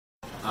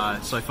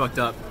So I fucked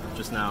up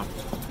just now.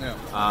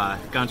 Yeah.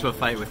 Got into a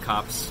fight with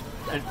cops.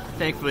 And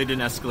thankfully, it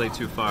didn't escalate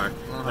too far.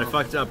 But I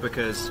fucked up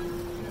because,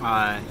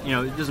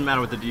 it doesn't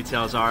matter what the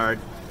details are.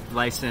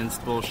 License,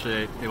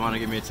 bullshit, they want to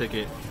give me a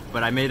ticket.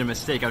 But I made a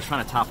mistake. I was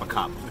trying to top a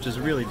cop, which is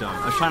really dumb.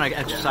 I was trying to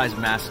exercise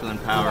masculine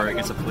power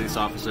against a police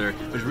officer.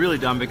 It was really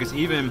dumb because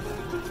it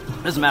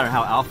doesn't matter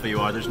how alpha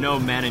you are, there's no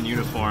man in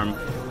uniform.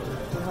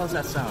 What the hell does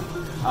that sound?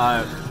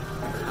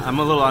 I'm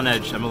a little on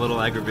edge. I'm a little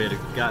aggravated.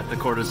 Got the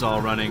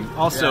cortisol running.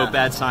 Also,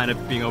 bad sign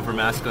of being over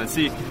masculine.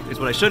 See, is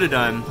what I should have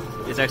done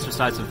is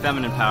exercise some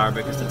feminine power,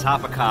 because to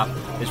top a cop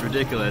is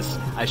ridiculous.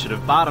 I should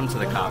have bottomed to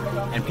the cop.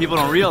 And people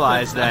don't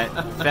realize that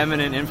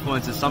feminine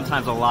influence is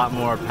sometimes a lot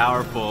more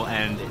powerful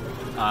and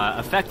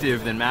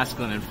effective than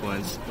masculine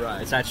influence.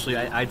 Right. It's actually,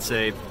 I'd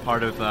say,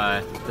 part of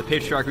the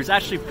patriarchy. It's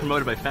actually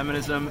promoted by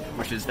feminism,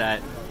 which is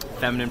that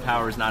feminine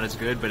power is not as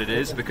good, but it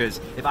is,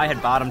 because if I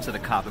had bottomed to the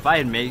cop, if I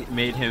had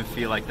made him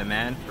feel like the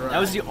man, that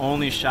was the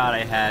only shot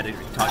I had to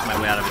talk my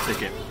way out of a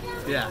ticket.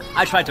 Yeah.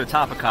 I tried to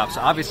top a cop,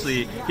 so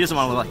obviously he doesn't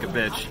want to look like a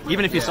bitch.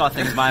 Even if he saw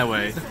things my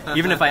way,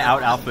 even if I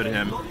out-alphaed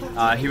him,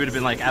 he would have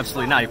been like,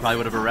 absolutely not. He probably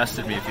would have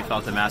arrested me if he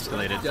felt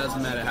emasculated. It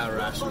doesn't matter how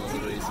rational the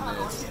reason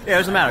is. Yeah, it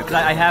doesn't matter, because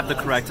I have the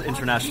correct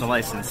international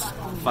license.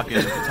 Fucking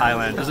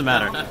Thailand. Doesn't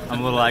matter. I'm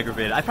a little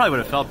aggravated. I probably would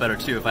have felt better,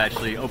 too, if I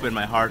actually opened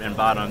my heart and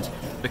bottomed,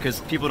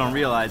 because people don't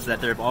realize that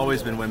there have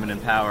always been women in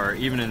power,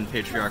 even in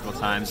patriarchal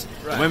times.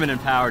 Right. Women in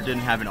power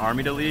didn't have an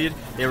army to lead.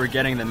 They were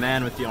getting the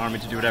man with the army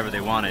to do whatever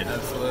they wanted.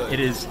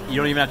 Absolutely. You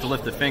don't even have to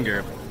lift a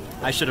finger.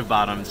 I should have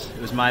bottomed.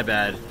 It was my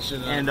bad.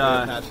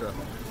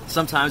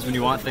 Sometimes when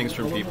you want things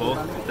from people,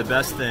 the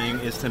best thing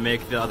is to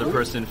make the other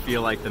person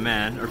feel like the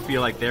man, or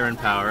feel like they're in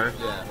power,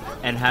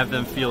 and have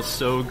them feel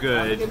so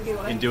good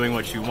in doing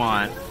what you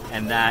want,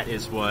 and that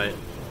is what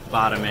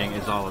bottoming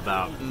is all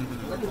about.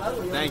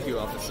 Mm-hmm. Thank you,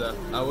 officer.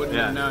 I wouldn't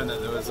have known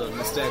that there was a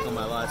mistake on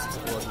my license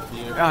if it wasn't for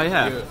you. Oh,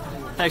 yeah.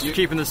 Thanks for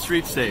keeping the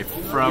streets safe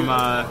from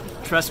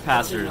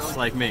trespassers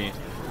like me.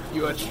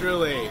 You are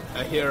truly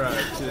a hero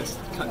to this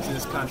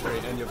country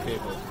and your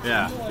people.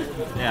 Yeah.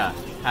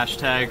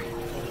 Hashtag,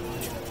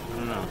 I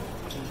don't know.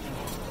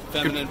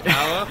 Feminine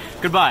power.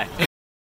 Goodbye.